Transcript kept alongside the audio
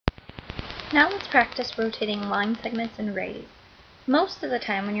Now let's practice rotating line segments and rays. Most of the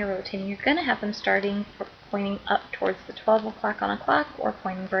time when you're rotating, you're going to have them pointing up towards the 12 o'clock on a clock or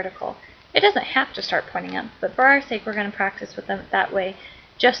pointing vertical. It doesn't have to start pointing up, but for our sake we're going to practice with them that way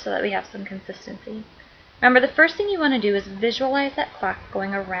just so that we have some consistency. Remember, the first thing you want to do is visualize that clock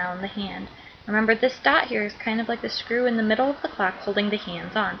going around the hand. Remember, this dot here is kind of like the screw in the middle of the clock holding the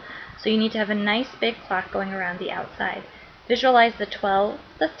hands on. So you need to have a nice big clock going around the outside. Visualize the 12,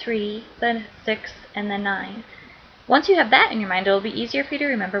 the 3, the 6, and the 9. Once you have that in your mind, it will be easier for you to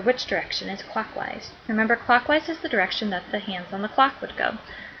remember which direction is clockwise. Remember, clockwise is the direction that the hands on the clock would go.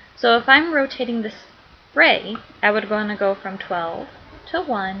 So if I'm rotating this ray, I would want to go from 12 to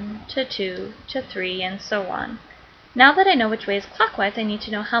 1 to 2 to 3 and so on. Now that I know which way is clockwise, I need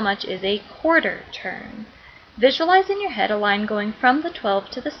to know how much is a quarter turn. Visualize in your head a line going from the 12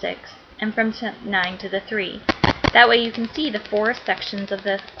 to the 6 and from 9 to the 3. That way you can see the 4 sections of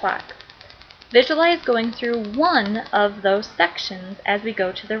the clock. Visualize going through one of those sections as we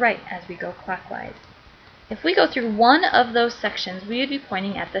go to the right, as we go clockwise. If we go through one of those sections, we would be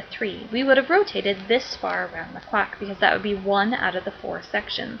pointing at the 3. We would have rotated this far around the clock because that would be one out of the 4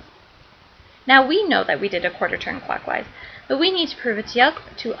 sections. Now we know that we did a quarter turn clockwise, but we need to prove it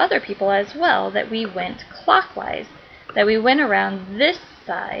to other people as well that we went clockwise, that we went around this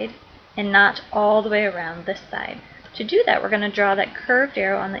side and not all the way around this side. To do that, we're going to draw that curved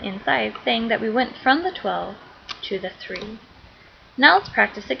arrow on the inside saying that we went from the 12 to the 3. Now let's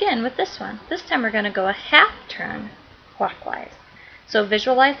practice again with this one. This time we're going to go a half turn clockwise. So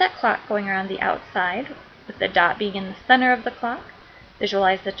visualize that clock going around the outside with the dot being in the center of the clock.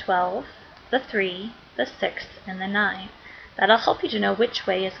 Visualize the 12, the 3, the 6, and the 9. That'll help you to know which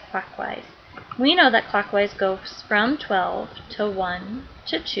way is clockwise. We know that clockwise goes from 12 to 1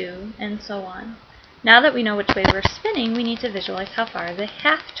 to 2 and so on. Now that we know which way we're spinning, we need to visualize how far is a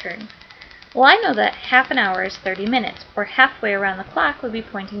half turn. Well, I know that half an hour is 30 minutes, or halfway around the clock would be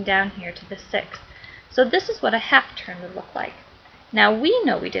pointing down here to the 6. So this is what a half turn would look like. Now we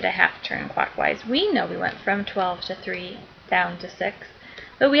know we did a half turn clockwise. We know we went from 12 to 3 down to 6.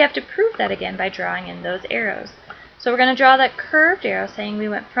 But we have to prove that again by drawing in those arrows. So we're going to draw that curved arrow saying we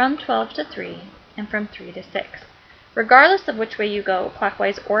went from 12 to 3 and from 3 to 6. Regardless of which way you go,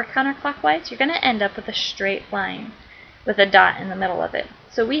 clockwise or counterclockwise, you're going to end up with a straight line with a dot in the middle of it.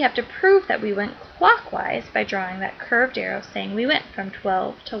 So we have to prove that we went clockwise by drawing that curved arrow saying we went from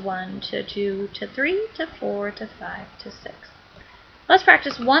 12 to 1 to 2 to 3 to 4 to 5 to 6. Let's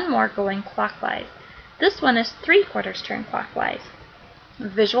practice one more going clockwise. This one is 3/4 turn clockwise.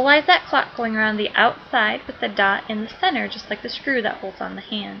 Visualize that clock going around the outside with the dot in the center, just like the screw that holds on the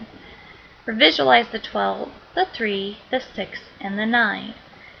hand. Visualize the 12, the 3, the 6, and the 9.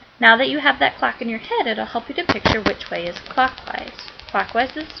 Now that you have that clock in your head, it'll help you to picture which way is clockwise.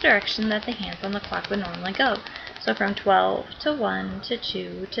 Clockwise is the direction that the hands on the clock would normally go. So from 12 to 1 to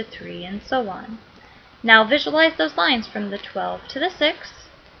 2 to 3 and so on. Now visualize those lines from the 12 to the 6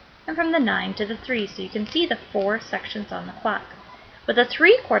 and from the 9 to the 3 so you can see the 4 sections on the clock. With a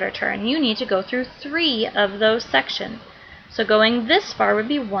 3/4 turn, you need to go through 3 of those sections. So going this far would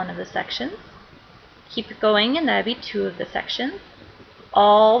be 1 of the sections. Keep going and that would be 2 of the sections.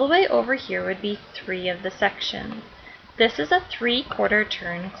 All the way over here would be 3 of the sections. This is a 3/4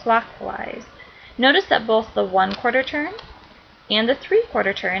 turn clockwise. Notice that both the 1/4 turn and the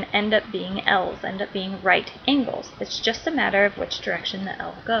 3/4 turn end up being L's, end up being right angles. It's just a matter of which direction the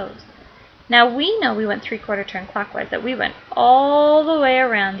L goes. Now we know we went 3/4 turn clockwise, that we went all the way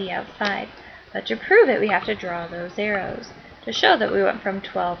around the outside. But to prove it, we have to draw those arrows to show that we went from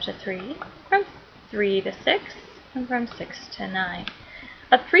 12 to 3, from 3 to 6, and from 6 to 9.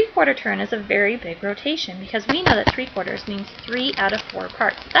 A 3/4 turn is a very big rotation because we know that 3/4 means 3 out of 4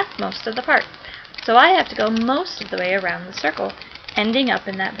 parts. That's most of the parts. So I have to go most of the way around the circle, ending up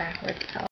in that backwards L.